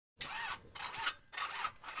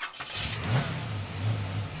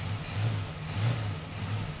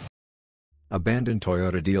Abandoned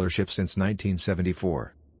Toyota dealership since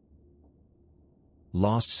 1974.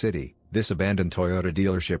 Lost City, this abandoned Toyota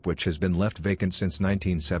dealership which has been left vacant since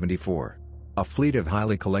 1974. A fleet of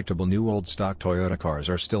highly collectible new old stock Toyota cars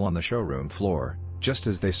are still on the showroom floor, just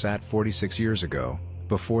as they sat 46 years ago,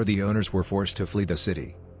 before the owners were forced to flee the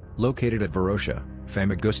city. Located at Varosha,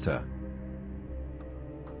 Famagusta.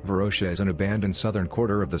 Varosha is an abandoned southern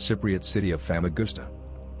quarter of the Cypriot city of Famagusta.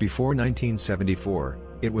 Before 1974,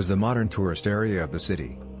 it was the modern tourist area of the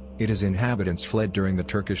city. Its inhabitants fled during the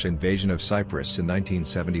Turkish invasion of Cyprus in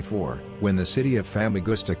 1974, when the city of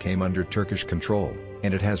Famagusta came under Turkish control,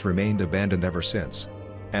 and it has remained abandoned ever since.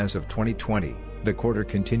 As of 2020, the quarter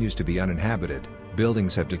continues to be uninhabited,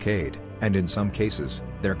 buildings have decayed, and in some cases,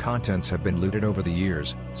 their contents have been looted over the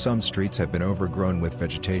years, some streets have been overgrown with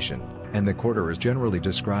vegetation, and the quarter is generally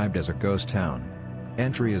described as a ghost town.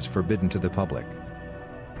 Entry is forbidden to the public.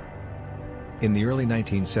 In the early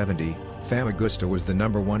 1970s, Famagusta was the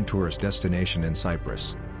 #1 tourist destination in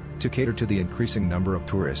Cyprus. To cater to the increasing number of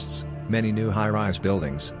tourists, many new high-rise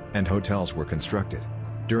buildings and hotels were constructed.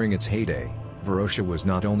 During its heyday, Varosha was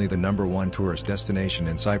not only the #1 tourist destination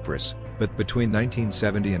in Cyprus, but between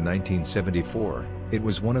 1970 and 1974, it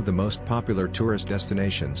was one of the most popular tourist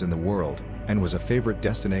destinations in the world, and was a favorite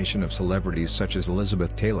destination of celebrities such as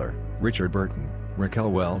Elizabeth Taylor, Richard Burton,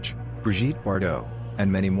 Raquel Welch, Brigitte Bardot,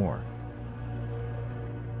 and many more.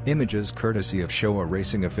 Images courtesy of Showa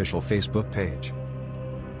Racing official Facebook page.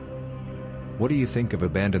 What do you think of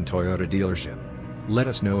abandoned Toyota dealership? Let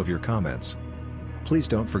us know of your comments. Please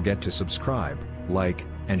don't forget to subscribe, like,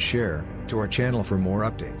 and share to our channel for more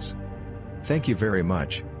updates. Thank you very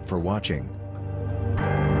much for watching.